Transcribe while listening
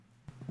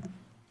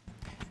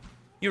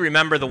You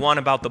remember the one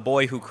about the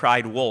boy who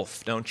cried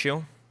wolf, don't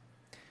you?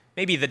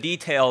 Maybe the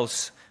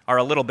details are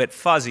a little bit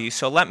fuzzy,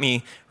 so let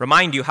me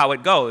remind you how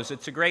it goes.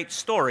 It's a great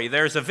story.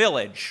 There's a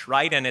village,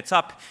 right, and it's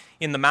up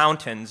in the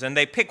mountains, and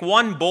they pick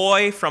one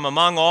boy from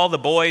among all the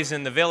boys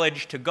in the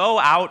village to go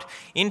out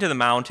into the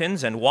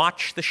mountains and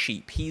watch the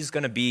sheep. He's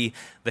going to be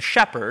the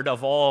shepherd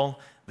of all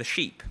the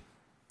sheep.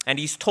 And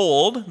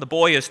the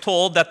boy is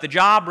told that the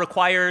job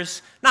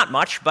requires not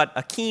much, but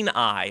a keen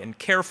eye and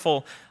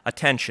careful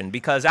attention,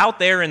 because out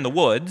there in the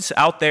woods,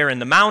 out there in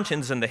the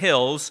mountains and the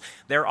hills,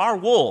 there are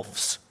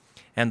wolves,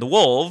 and the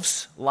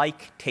wolves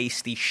like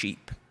tasty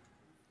sheep.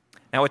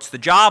 Now, it's the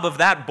job of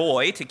that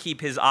boy to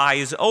keep his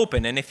eyes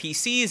open, and if he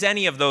sees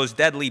any of those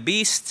deadly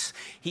beasts,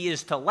 he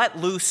is to let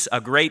loose a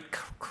great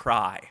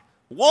cry,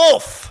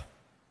 "Wolf!"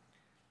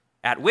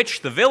 At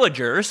which the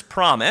villagers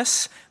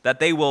promise that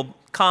they will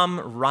come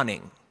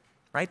running.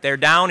 Right? They're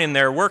down in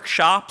their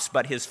workshops,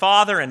 but his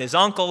father and his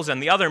uncles and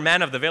the other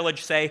men of the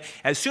village say,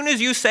 "As soon as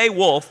you say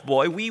wolf,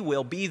 boy, we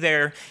will be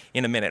there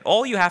in a minute.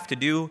 All you have to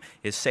do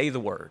is say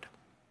the word."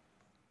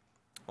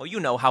 Well,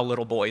 you know how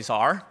little boys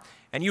are,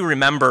 and you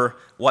remember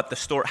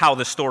how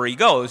the story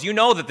goes. You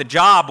know that the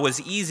job was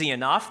easy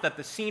enough, that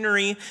the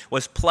scenery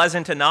was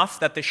pleasant enough,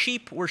 that the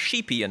sheep were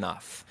sheepy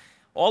enough.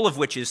 All of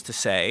which is to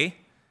say,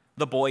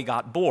 the boy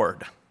got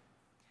bored.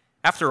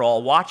 After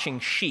all, watching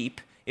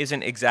sheep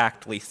isn't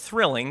exactly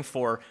thrilling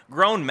for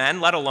grown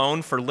men, let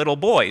alone for little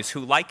boys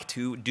who like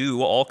to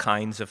do all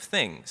kinds of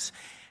things.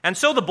 And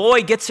so the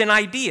boy gets an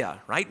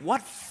idea, right?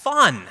 What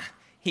fun,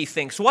 he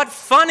thinks. What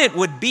fun it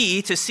would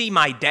be to see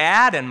my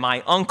dad and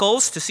my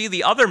uncles, to see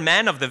the other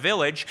men of the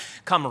village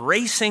come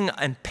racing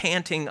and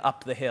panting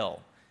up the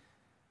hill.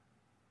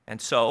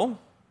 And so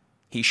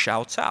he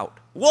shouts out,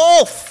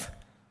 "Wolf!"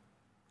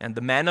 And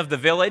the men of the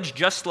village,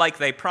 just like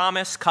they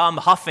promised, come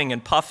huffing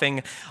and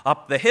puffing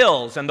up the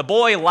hills. And the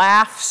boy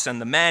laughs, and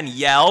the men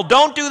yell,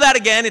 "Don't do that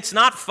again, it's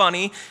not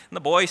funny." And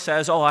the boy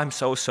says, "Oh, I'm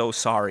so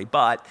sorry,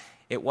 but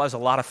it was a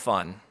lot of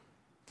fun."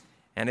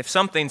 And if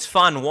something's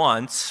fun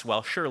once,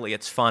 well, surely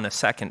it's fun a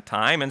second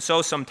time. And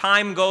so some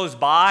time goes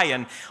by,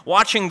 and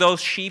watching those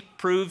sheep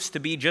proves to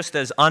be just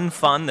as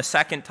unfun the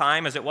second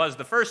time as it was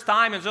the first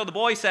time. And so the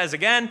boy says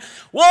again,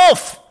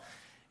 "Wolf!"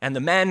 And the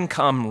men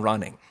come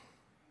running.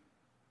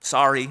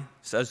 "Sorry,"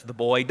 says the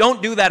boy.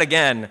 "Don't do that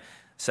again,"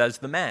 says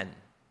the men.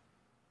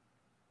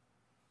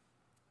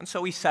 And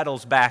so he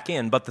settles back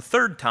in. But the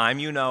third time,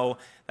 you know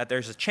that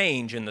there's a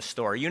change in the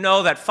story. You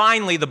know that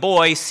finally the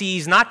boy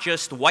sees not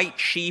just white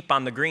sheep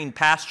on the green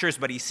pastures,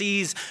 but he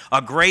sees a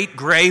great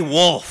gray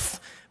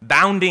wolf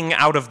bounding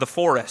out of the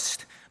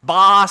forest.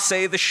 "Bah,"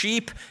 say the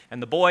sheep,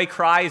 and the boy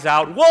cries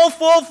out,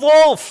 "Wolf, wolf,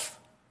 wolf!"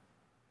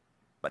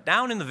 But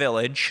down in the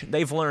village,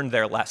 they've learned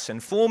their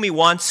lesson. Fool me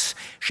once,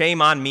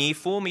 shame on me.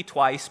 Fool me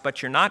twice,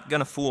 but you're not going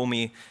to fool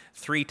me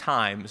 3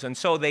 times. And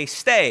so they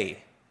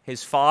stay,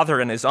 his father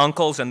and his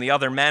uncles and the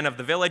other men of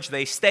the village,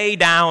 they stay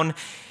down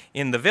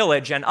in the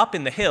village, and up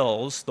in the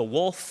hills, the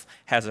wolf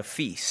has a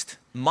feast.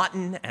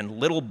 Mutton and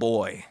little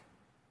boy.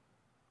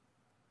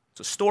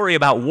 It's a story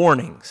about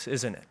warnings,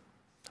 isn't it?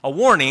 A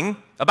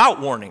warning about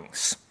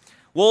warnings.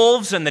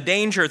 Wolves and the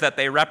danger that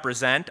they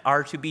represent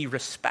are to be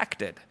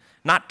respected,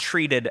 not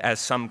treated as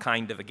some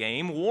kind of a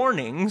game.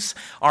 Warnings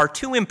are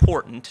too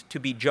important to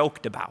be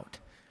joked about.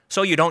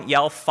 So you don't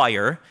yell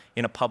fire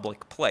in a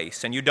public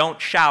place, and you don't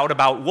shout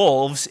about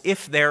wolves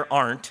if there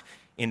aren't,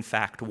 in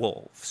fact,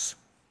 wolves.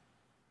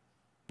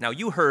 Now,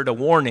 you heard a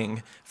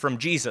warning from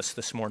Jesus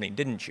this morning,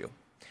 didn't you?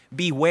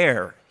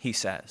 Beware, he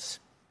says.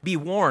 Be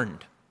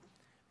warned.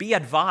 Be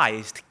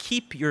advised.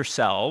 Keep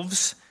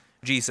yourselves,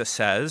 Jesus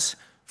says,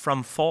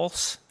 from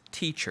false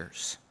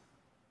teachers.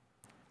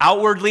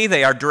 Outwardly,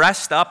 they are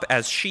dressed up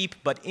as sheep,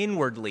 but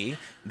inwardly,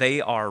 they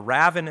are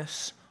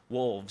ravenous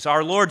wolves.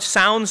 Our Lord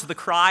sounds the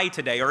cry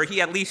today, or he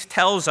at least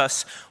tells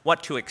us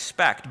what to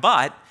expect.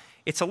 But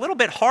it's a little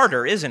bit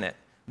harder, isn't it,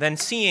 than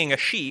seeing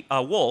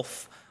a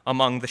wolf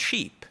among the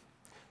sheep.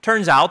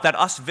 Turns out that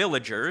us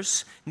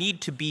villagers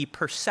need to be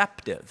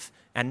perceptive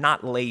and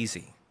not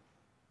lazy.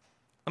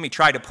 Let me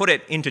try to put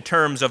it into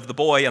terms of the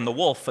boy and the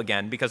wolf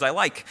again, because I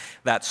like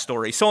that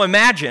story. So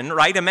imagine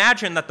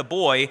that the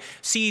boy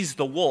sees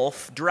the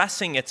wolf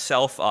dressing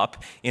itself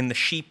up in the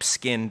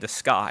sheepskin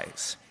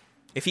disguise.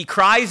 If he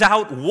cries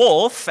out,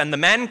 "Wolf," and the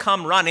men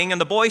come running,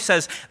 and the boy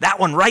says, "That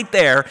one right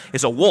there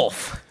is a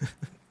wolf."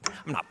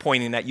 I'm not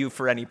pointing at you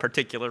for any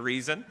particular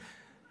reason.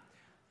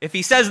 If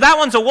he says, "That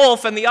one's a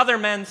wolf," and the other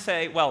men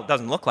say, "Well, it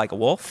doesn't look like a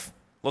wolf.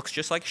 Looks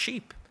just like a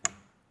sheep."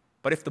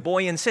 But if the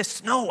boy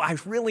insists, "No, I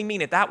really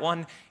mean it, that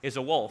one is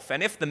a wolf,"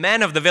 and if the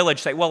men of the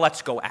village say, "Well,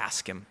 let's go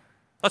ask him.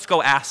 Let's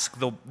go ask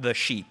the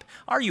sheep,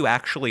 are you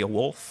actually a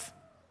wolf?"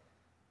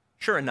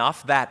 Sure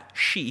enough, that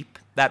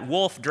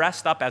wolf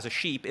dressed up as a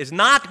sheep, is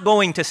not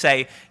going to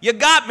say, "You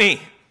got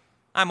me,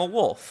 I'm a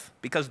wolf,"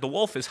 because the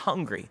wolf is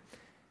hungry.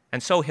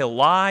 And so he'll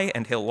lie,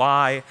 and he'll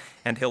lie,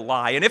 and he'll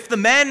lie. And if the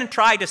men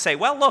try to say,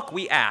 "Well, look,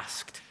 we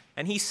asked,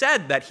 and he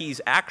said that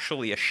he's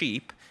actually a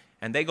sheep,"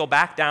 and they go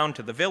back down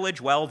to the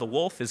village, well, the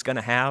wolf is going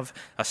to have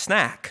a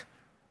snack.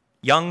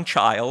 Young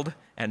child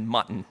and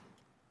mutton.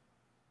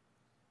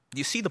 Do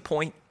you see the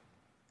point?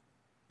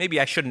 Maybe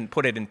I shouldn't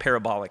put it in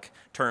parabolic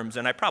terms,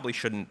 and I probably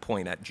shouldn't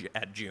point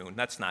at June.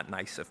 That's not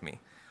nice of me.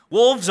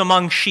 Wolves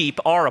among sheep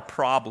are a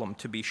problem,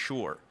 to be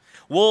sure.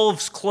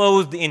 Wolves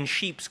clothed in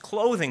sheep's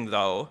clothing,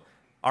 though,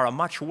 are a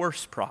much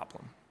worse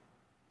problem.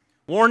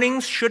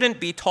 Warnings shouldn't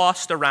be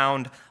tossed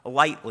around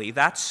lightly.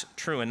 That's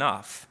true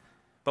enough.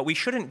 But we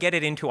shouldn't get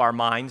it into our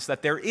minds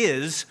that there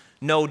is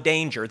no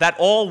danger, that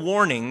all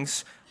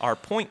warnings are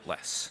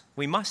pointless.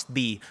 We must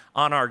be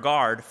on our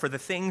guard for the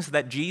things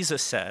that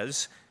Jesus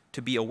says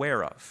to be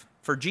aware of.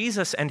 For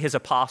Jesus and his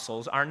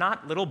apostles are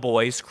not little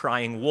boys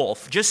crying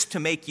wolf just to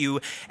make you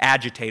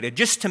agitated,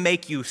 just to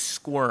make you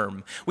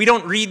squirm. We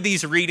don't read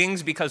these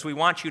readings because we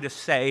want you to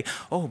say,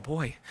 oh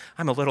boy,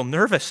 I'm a little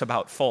nervous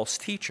about false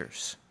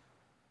teachers.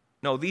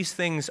 No, these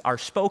things are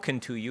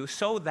spoken to you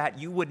so that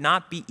you would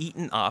not be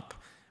eaten up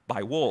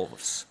by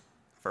wolves.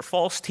 For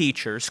false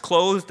teachers,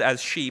 clothed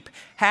as sheep,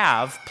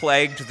 have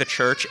plagued the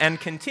church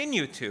and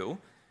continue to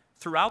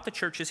throughout the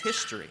church's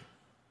history.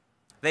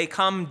 They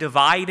come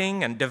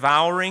dividing and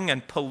devouring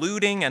and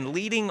polluting and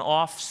leading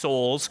off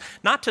souls,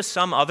 not to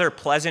some other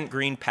pleasant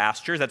green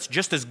pasture that's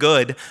just as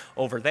good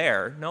over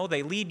there. No,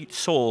 they lead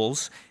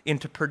souls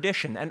into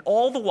perdition. And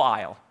all the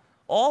while,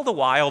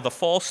 the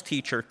false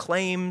teacher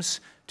claims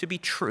to be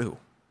true.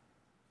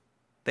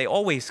 They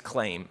always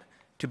claim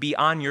to be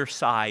on your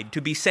side,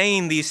 to be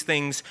saying these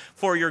things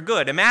for your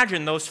good.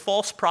 Imagine those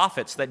false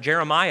prophets that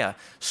Jeremiah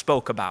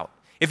spoke about.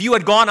 If you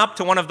had gone up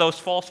to one of those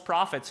false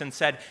prophets and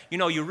said,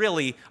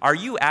 are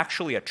you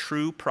actually a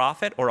true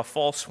prophet or a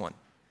false one?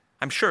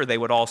 I'm sure they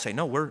would all say,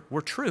 no,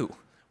 we're true.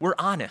 We're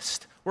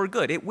honest. We're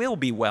good. It will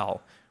be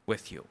well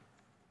with you.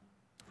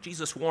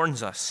 Jesus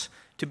warns us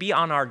to be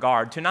on our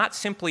guard, to not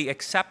simply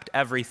accept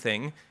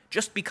everything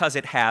just because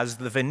it has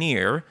the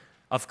veneer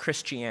of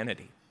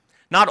Christianity.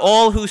 Not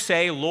all who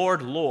say,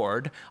 Lord,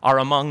 Lord, are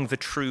among the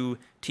true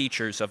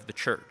teachers of the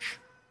church.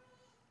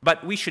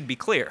 But we should be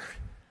clear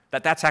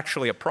that that's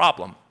actually a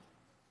problem.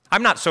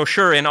 I'm not so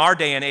sure in our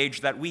day and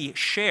age that we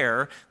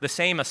share the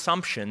same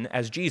assumption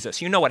as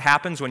Jesus. You know what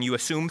happens when you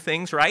assume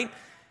things, right?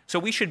 So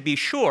we should be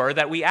sure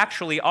that we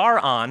actually are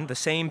on the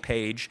same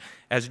page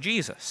as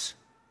Jesus.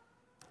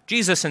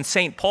 Jesus and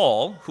St.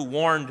 Paul, who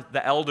warned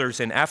the elders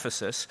in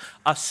Ephesus,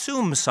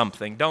 assume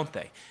something, don't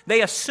they?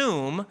 They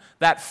assume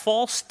that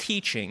false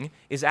teaching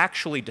is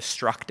actually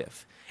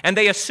destructive. And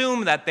they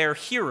assume that their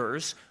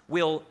hearers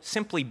will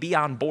simply be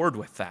on board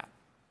with that.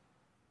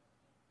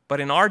 But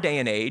in our day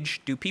and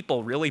age, do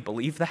people really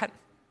believe that?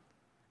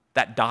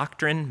 That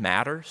doctrine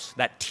matters?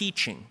 That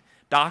teaching,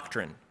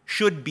 doctrine,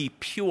 should be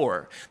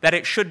pure, that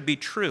it should be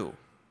true?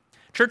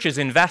 Churches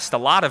invest a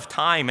lot of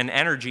time and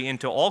energy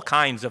into all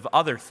kinds of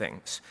other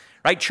things,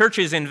 right?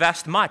 Churches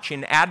invest much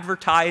in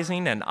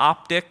advertising and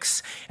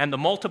optics and the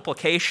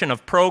multiplication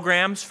of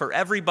programs for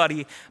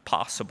everybody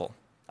possible.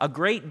 A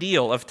great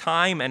deal of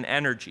time and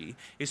energy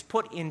is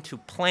put into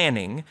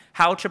planning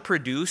how to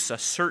produce a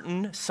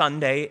certain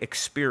Sunday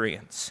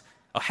experience.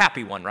 A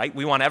happy one, right?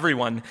 We want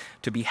everyone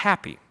to be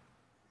happy.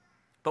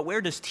 But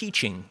where does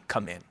teaching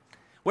come in?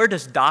 Where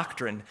does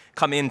doctrine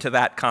come into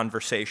that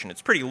conversation?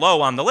 It's pretty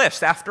low on the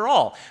list. After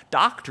all,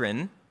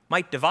 doctrine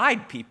might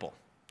divide people,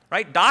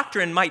 right?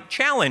 Doctrine might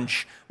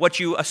challenge what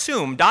you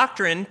assume.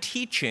 Doctrine,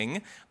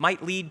 teaching,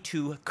 might lead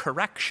to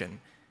correction.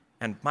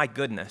 And my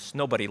goodness,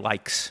 nobody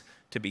likes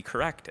to be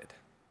corrected.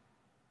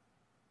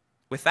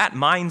 With that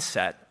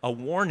mindset, a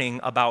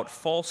warning about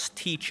false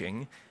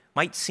teaching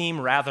might seem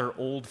rather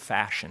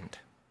old-fashioned,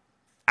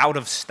 out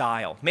of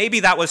style. Maybe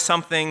that was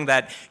something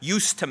that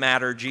used to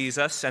matter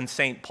Jesus and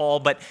St.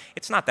 Paul, but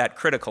it's not that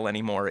critical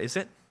anymore, is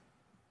it?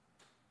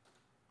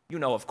 You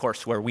know, of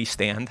course, where we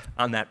stand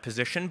on that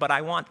position, but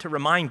I want to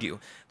remind you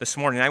this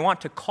morning, I want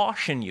to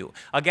caution you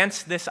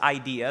against this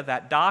idea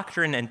that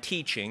doctrine and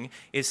teaching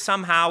is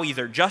somehow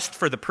either just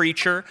for the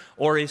preacher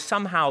or is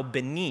somehow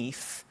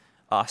beneath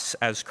us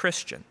as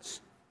Christians.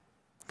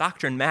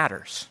 Doctrine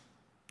matters.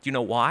 Do you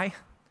know why?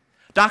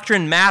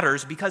 Doctrine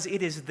matters because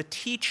it is the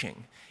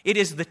teaching. It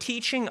is the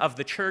teaching of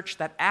the church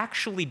that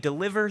actually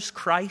delivers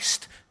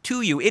Christ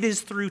to you. It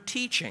is through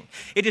teaching.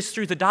 It is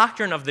through the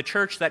doctrine of the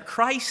church that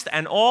Christ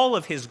and all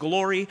of his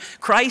glory,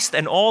 Christ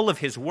and all of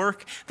his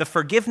work, the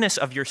forgiveness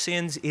of your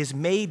sins is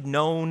made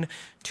known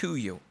to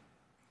you.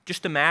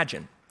 Just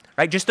imagine,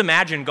 right? Just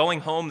imagine going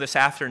home this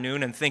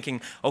afternoon and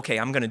thinking, okay,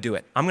 I'm going to do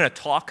it. I'm going to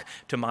talk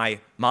to my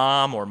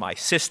mom or my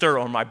sister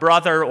or my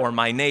brother or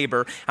my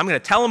neighbor. I'm going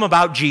to tell them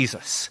about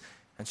Jesus.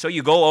 And so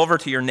you go over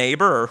to your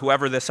neighbor or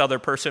whoever this other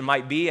person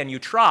might be, and you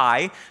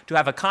try to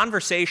have a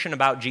conversation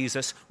about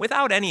Jesus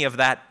without any of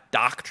that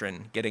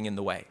doctrine getting in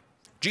the way.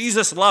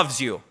 Jesus loves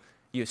you,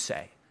 you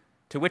say.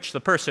 To which the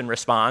person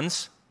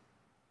responds,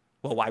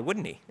 well, why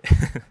wouldn't he?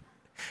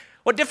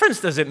 What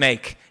difference does it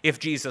make if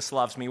Jesus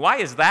loves me? Why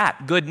is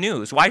that good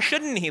news? Why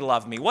shouldn't he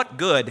love me? What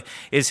good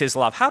is his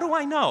love? How do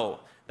I know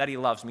that he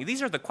loves me?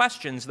 These are the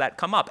questions that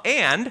come up.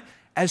 And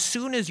as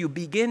soon as you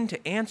begin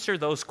to answer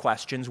those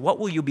questions, what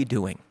will you be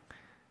doing?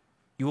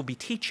 You will be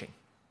teaching.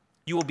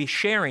 You will be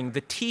sharing the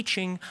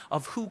teaching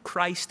of who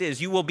Christ is.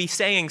 You will be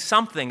saying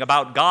something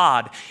about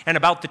God and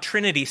about the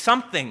Trinity,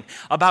 something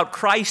about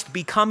Christ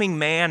becoming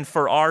man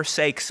for our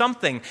sake,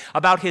 something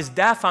about his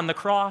death on the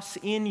cross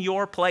in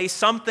your place,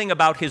 something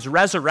about his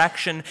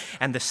resurrection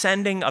and the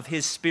sending of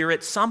his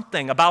Spirit,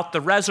 something about the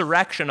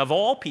resurrection of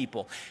all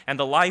people and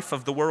the life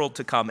of the world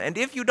to come. And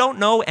if you don't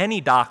know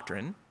any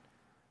doctrine,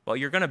 well,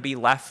 you're going to be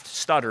left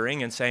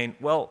stuttering and saying,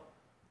 well,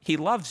 he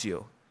loves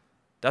you.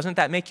 Doesn't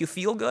that make you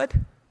feel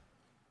good?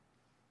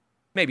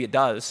 Maybe it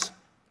does.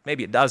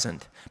 Maybe it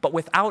doesn't. But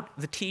without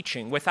the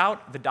teaching,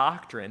 without the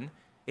doctrine,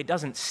 it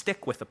doesn't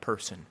stick with a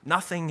person.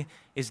 Nothing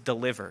is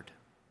delivered.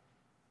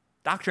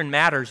 Doctrine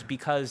matters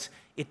because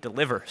it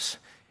delivers.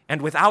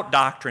 And without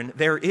doctrine,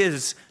 there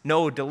is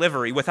no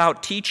delivery.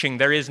 Without teaching,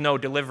 there is no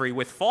delivery.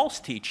 With false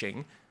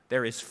teaching,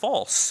 there is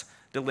false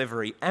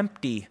delivery,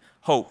 empty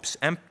hopes,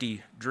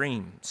 empty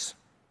dreams.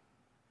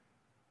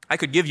 I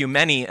could give you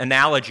many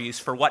analogies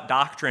for what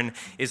doctrine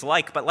is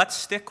like, but let's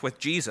stick with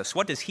Jesus.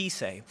 What does he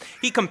say?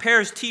 He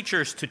compares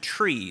teachers to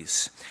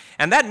trees,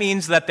 and that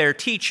means that their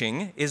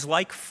teaching is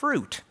like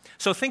fruit.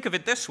 So think of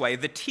it this way: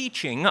 the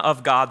teaching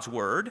of God's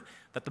word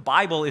that the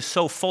Bible is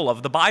so full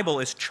of, the Bible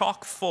is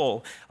chock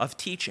full of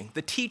teaching.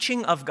 The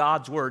teaching of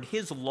God's word,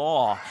 his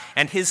law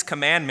and his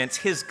commandments,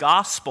 his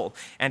gospel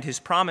and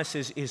his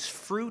promises is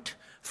fruit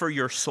for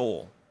your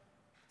soul.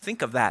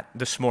 Think of that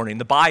this morning.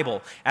 The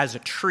Bible as a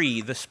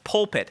tree, this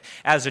pulpit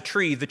as a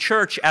tree, the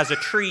church as a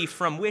tree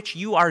from which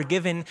you are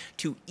given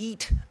to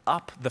eat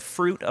up the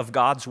fruit of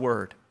God's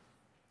word.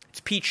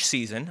 It's peach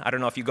season. I don't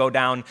know if you go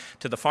down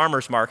to the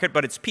farmer's market,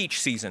 but it's peach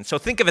season. So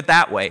think of it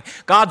that way.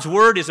 God's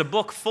word is a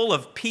book full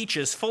of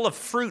peaches, full of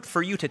fruit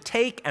for you to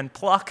take and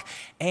pluck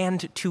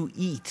and to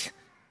eat.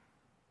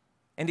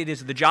 And it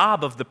is the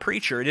job of the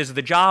preacher, it is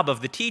the job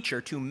of the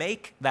teacher to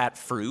make that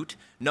fruit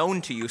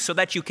known to you so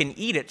that you can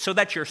eat it, so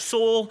that your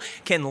soul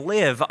can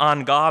live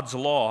on God's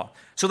law,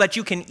 so that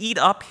you can eat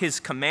up his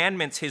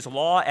commandments, his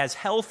law, as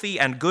healthy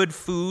and good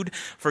food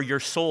for your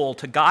soul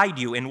to guide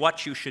you in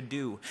what you should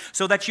do,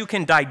 so that you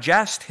can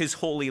digest his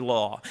holy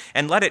law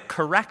and let it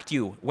correct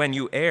you when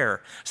you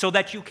err, so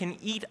that you can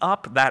eat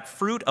up that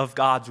fruit of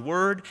God's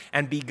word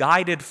and be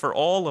guided for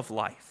all of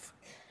life.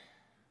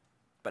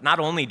 But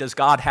not only does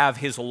God have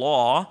his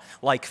law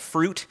like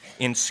fruit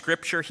in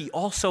Scripture, he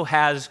also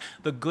has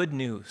the good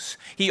news.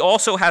 He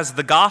also has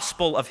the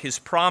gospel of his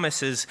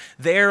promises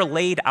there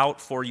laid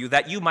out for you,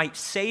 that you might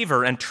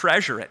savor and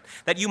treasure it,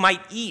 that you might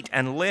eat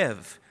and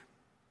live,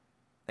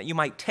 that you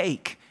might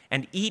take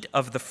and eat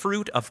of the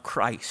fruit of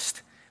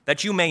Christ,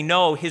 that you may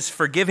know his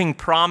forgiving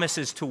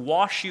promises to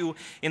wash you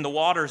in the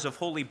waters of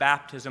holy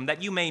baptism,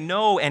 that you may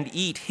know and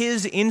eat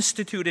his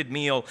instituted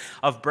meal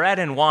of bread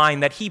and wine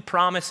that he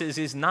promises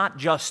is not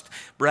just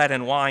bread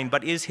and wine,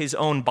 but is his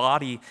own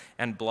body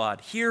and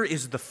blood. Here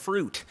is the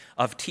fruit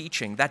of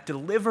teaching that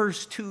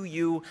delivers to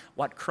you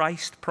what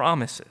Christ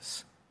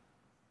promises.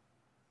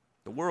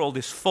 The world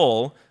is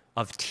full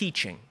of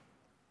teaching,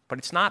 but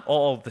it's not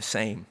all the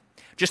same.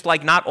 Just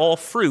like not all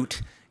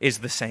fruit is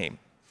the same.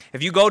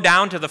 If you go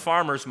down to the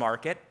farmer's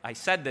market, I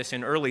said this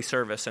in early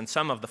service, and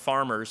some of the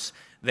farmers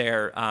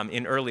there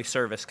in early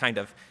service kind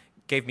of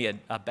gave me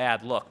a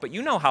bad look. But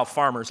you know how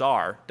farmers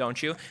are,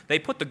 don't you? They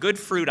put the good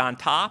fruit on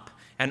top,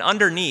 and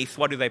underneath,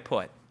 what do they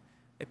put?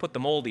 They put the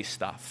moldy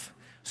stuff.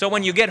 So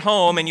when you get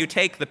home and you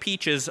take the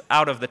peaches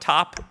out of the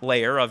top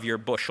layer of your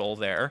bushel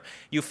there,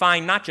 you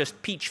find not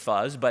just peach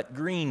fuzz, but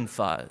green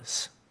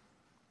fuzz.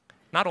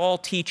 Not all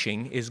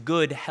teaching is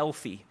good,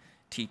 healthy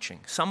teaching.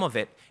 Some of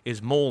it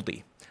is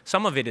moldy.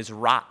 Some of it is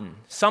rotten.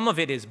 Some of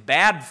it is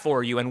bad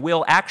for you and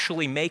will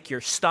actually make your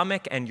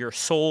stomach and your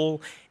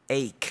soul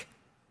ache.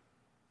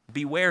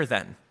 Beware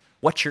then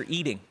what you're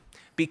eating.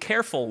 Be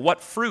careful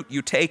what fruit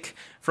you take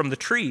from the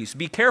trees.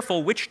 Be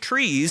careful which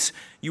trees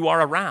you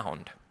are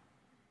around.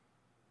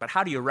 But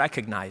how do you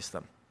recognize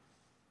them?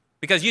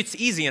 Because it's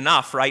easy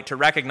enough, right, to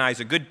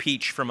recognize a good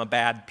peach from a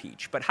bad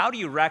peach. But how do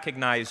you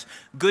recognize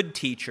good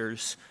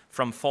teachers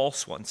from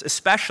false ones,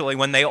 especially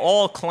when they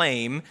all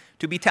claim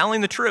to be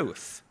telling the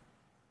truth?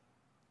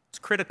 It's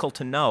critical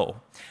to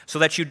know so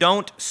that you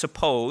don't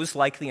suppose,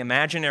 like the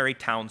imaginary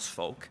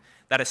townsfolk,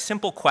 that a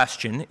simple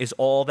question is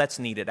all that's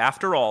needed.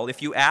 After all,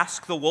 if you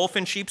ask the wolf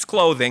in sheep's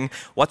clothing,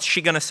 what's she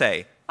going to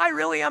say? I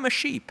really am a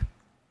sheep.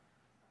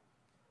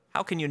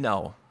 How can you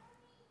know?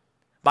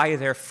 By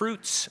their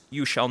fruits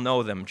you shall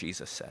know them,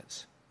 Jesus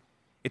says.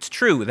 It's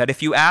true that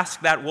if you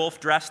ask that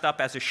wolf dressed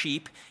up as a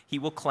sheep, he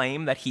will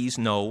claim that he's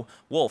no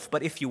wolf.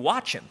 But if you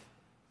watch him,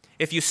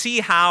 if you see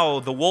how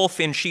the wolf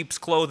in sheep's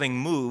clothing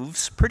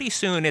moves, pretty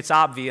soon it's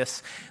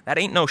obvious that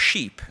ain't no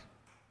sheep.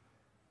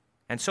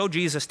 And so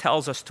Jesus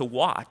tells us to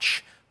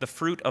watch the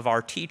fruit of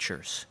our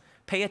teachers.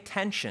 Pay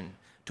attention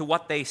to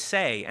what they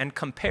say and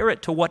compare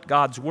it to what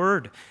God's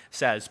word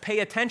says. Pay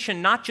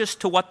attention not just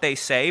to what they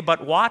say,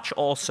 but watch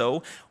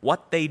also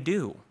what they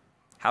do.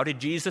 How did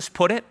Jesus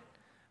put it?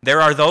 There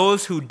are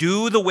those who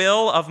do the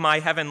will of my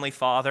heavenly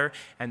Father,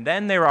 and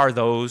then there are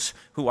those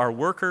who are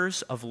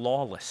workers of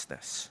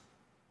lawlessness.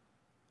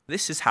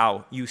 This is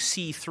how you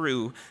see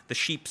through the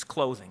sheep's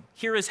clothing.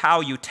 Here is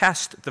how you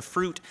test the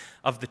fruit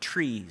of the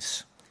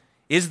trees.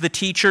 Is the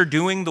teacher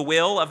doing the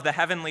will of the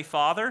Heavenly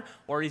Father,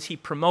 or is he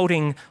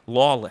promoting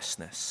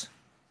lawlessness?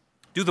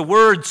 Do the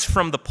words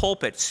from the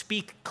pulpit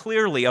speak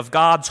clearly of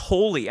God's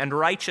holy and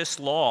righteous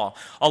law,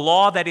 a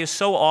law that is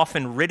so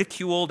often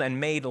ridiculed and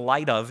made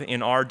light of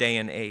in our day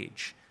and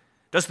age?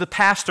 Does the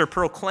pastor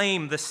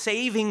proclaim the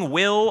saving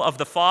will of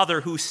the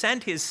Father who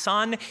sent his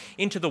Son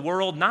into the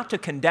world not to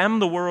condemn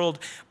the world,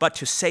 but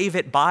to save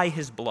it by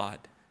his blood?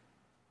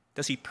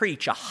 Does he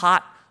preach a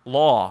hot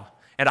law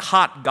and a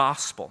hot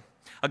gospel?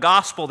 A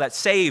gospel that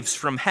saves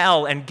from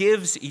hell and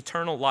gives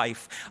eternal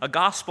life. A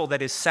gospel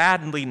that is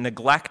sadly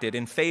neglected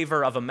in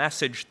favor of a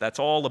message that's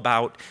all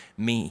about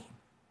me.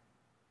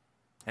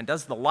 And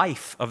does the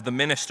life of the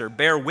minister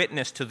bear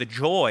witness to the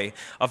joy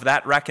of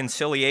that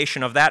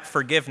reconciliation, of that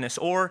forgiveness,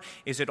 or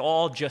is it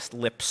all just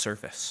lip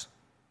service?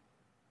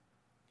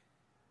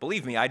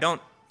 Believe me, I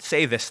don't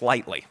say this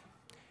lightly.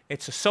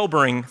 It's a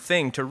sobering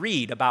thing to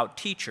read about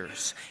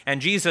teachers and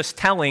Jesus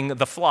telling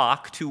the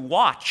flock to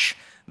watch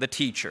the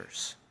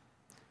teachers.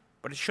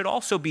 But it should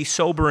also be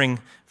sobering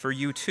for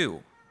you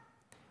too.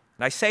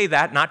 And I say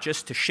that not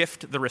just to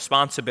shift the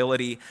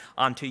responsibility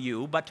onto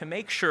you, but to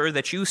make sure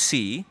that you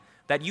see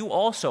that you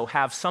also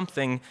have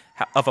something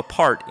of a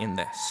part in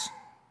this.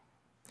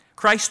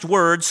 Christ's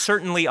words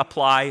certainly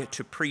apply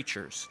to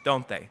preachers,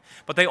 don't they?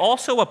 But they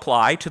also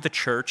apply to the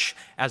church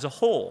as a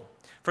whole.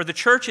 For the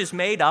church is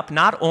made up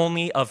not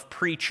only of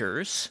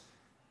preachers.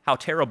 How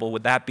terrible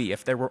would that be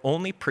if there were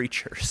only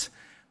preachers?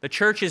 The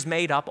church is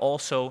made up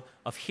also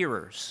of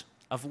hearers,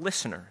 of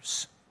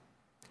listeners.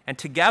 And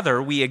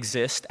together we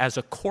exist as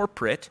a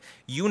corporate,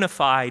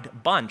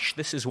 unified bunch.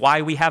 This is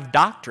why we have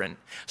doctrine,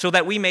 so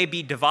that we may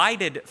be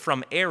divided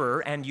from error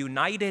and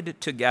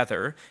united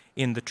together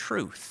in the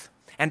truth.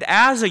 And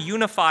as a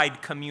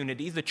unified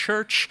community, the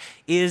church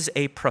is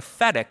a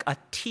prophetic, a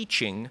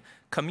teaching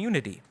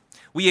community.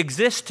 We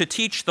exist to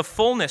teach the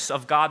fullness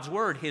of God's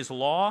word, his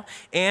law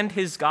and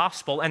his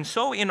gospel. And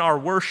so in our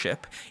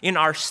worship, in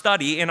our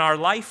study, in our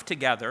life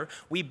together,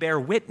 we bear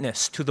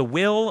witness to the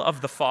will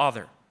of the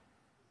Father.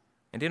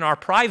 And in our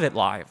private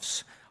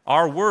lives,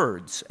 our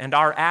words and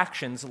our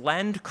actions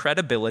lend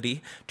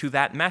credibility to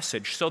that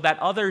message so that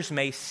others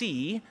may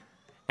see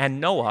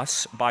and know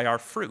us by our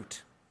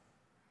fruit.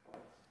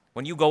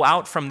 When you go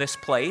out from this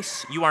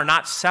place, you are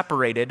not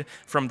separated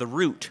from the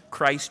root,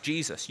 Christ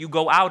Jesus. You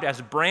go out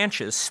as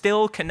branches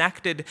still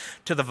connected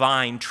to the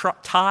vine,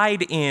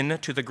 tied in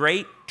to the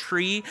great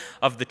tree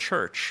of the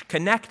church,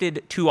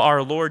 connected to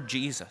our Lord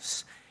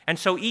Jesus. And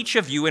so each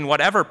of you, in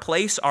whatever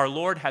place our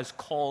Lord has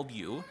called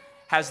you,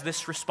 has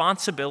this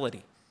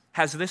responsibility,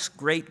 has this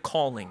great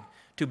calling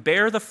to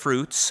bear the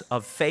fruits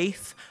of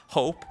faith,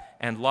 hope,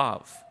 and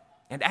love.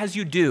 And as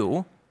you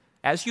do,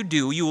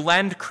 you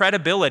lend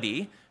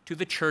credibility to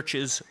the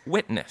church's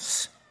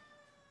witness.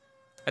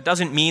 That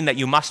doesn't mean that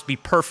you must be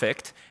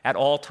perfect at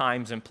all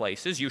times and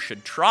places. You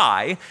should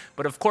try,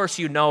 but of course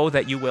you know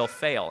that you will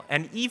fail.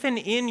 And even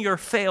in your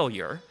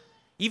failure,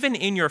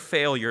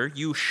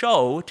 you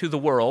show to the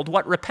world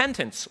what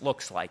repentance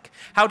looks like,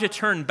 how to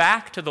turn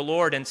back to the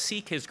Lord and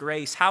seek his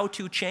grace, how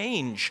to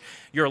change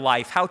your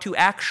life, how to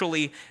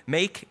actually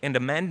make an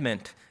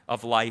amendment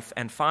of life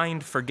and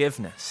find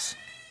forgiveness.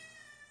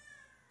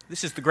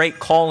 This is the great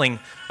calling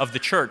of the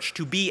church,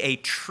 to be a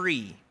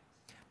tree.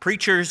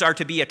 Preachers are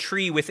to be a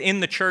tree within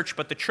the church,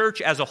 but the church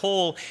as a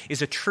whole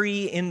is a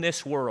tree in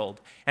this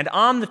world. And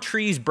on the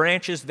tree's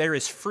branches there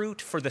is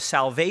fruit for the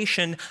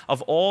salvation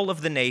of all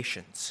of the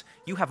nations.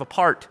 You have a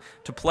part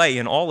to play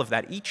in all of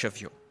that, each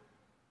of you.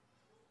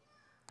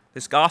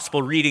 This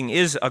gospel reading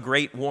is a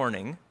great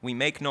warning. We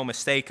make no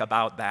mistake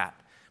about that.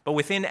 But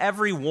within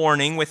every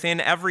warning, within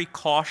every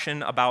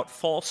caution about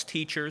false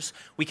teachers,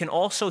 we can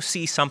also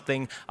see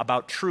something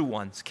about true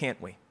ones,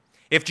 can't we?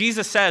 If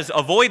Jesus says,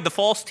 avoid the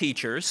false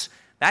teachers,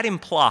 that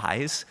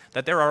implies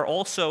that there are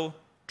also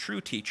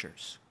true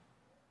teachers.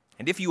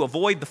 And if you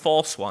avoid the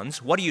false ones,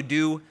 what do you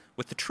do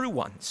with the true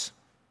ones?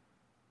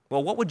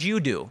 Well, what would you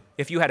do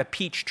if you had a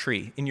peach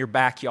tree in your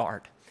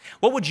backyard?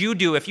 What would you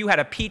do if you had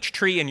a peach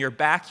tree in your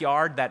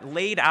backyard that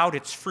laid out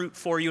its fruit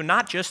for you,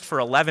 not just for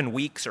 11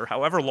 weeks or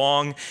however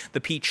long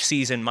the peach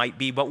season might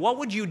be, but what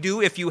would you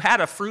do if you had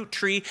a fruit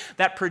tree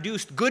that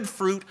produced good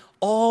fruit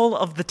all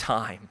of the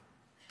time?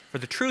 For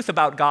the truth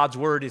about God's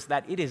word is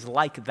that it is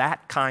like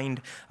that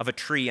kind of a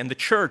tree, and the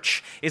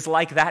church is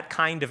like that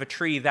kind of a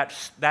tree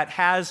that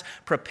has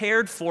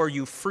prepared for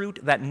you fruit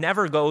that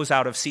never goes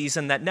out of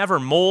season, that never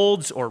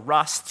molds or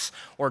rusts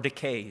or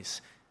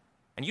decays.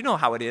 And you know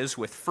how it is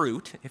with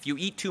fruit. If you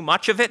eat too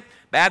much of it,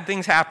 bad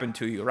things happen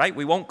to you, right?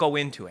 We won't go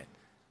into it.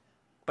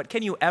 But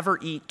can you ever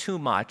eat too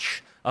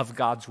much of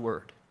God's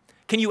word?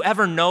 Can you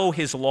ever know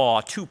his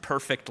law too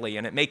perfectly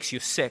and it makes you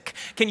sick?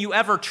 Can you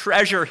ever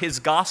treasure his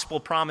gospel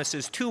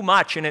promises too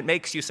much and it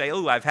makes you say,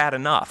 oh, I've had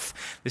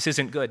enough. This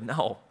isn't good.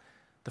 No.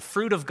 The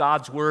fruit of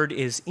God's word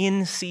is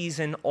in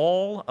season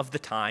all of the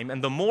time,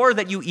 and the more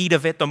that you eat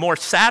of it, the more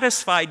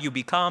satisfied you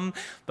become,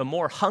 the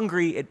more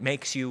hungry it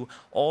makes you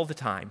all the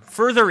time.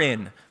 Further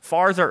in,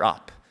 farther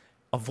up,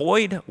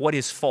 avoid what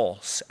is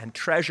false and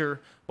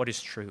treasure what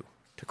is true.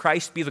 To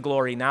Christ be the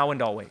glory now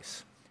and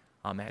always.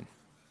 Amen.